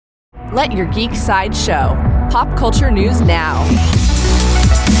Let your geek side show. Pop culture news now.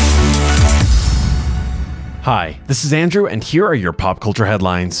 Hi, this is Andrew, and here are your pop culture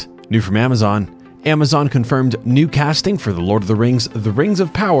headlines. New from Amazon. Amazon confirmed new casting for The Lord of the Rings: The Rings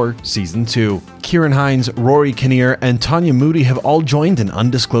of Power Season 2. Ciarán Hinds, Rory Kinnear, and Tanya Moody have all joined in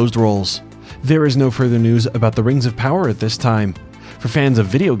undisclosed roles. There is no further news about The Rings of Power at this time. For fans of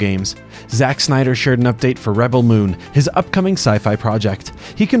video games, Zack Snyder shared an update for Rebel Moon, his upcoming sci-fi project.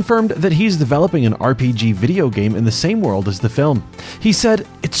 He confirmed that he's developing an RPG video game in the same world as the film. He said,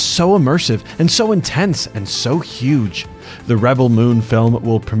 "It's so immersive and so intense and so huge." The Rebel Moon film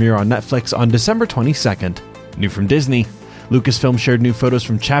will premiere on Netflix on December 22nd. New from Disney. Lucasfilm shared new photos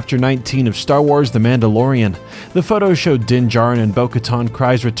from Chapter 19 of Star Wars: The Mandalorian. The photos showed Din Djarin and Bo-Katan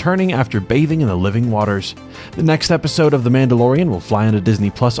Kryze returning after bathing in the living waters. The next episode of The Mandalorian will fly onto Disney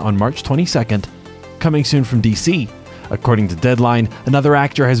Plus on March 22nd. Coming soon from DC. According to Deadline, another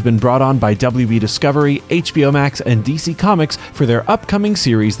actor has been brought on by WB Discovery, HBO Max, and DC Comics for their upcoming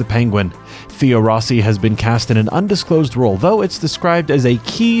series, The Penguin. Theo Rossi has been cast in an undisclosed role, though it's described as a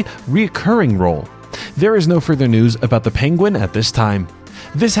key, recurring role. There is no further news about the Penguin at this time.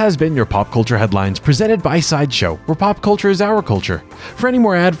 This has been your Pop Culture Headlines presented by Sideshow, where pop culture is our culture. For any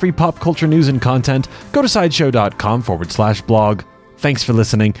more ad-free pop culture news and content, go to sideshow.com/blog. Thanks for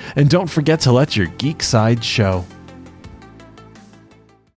listening, and don't forget to let your geek side show.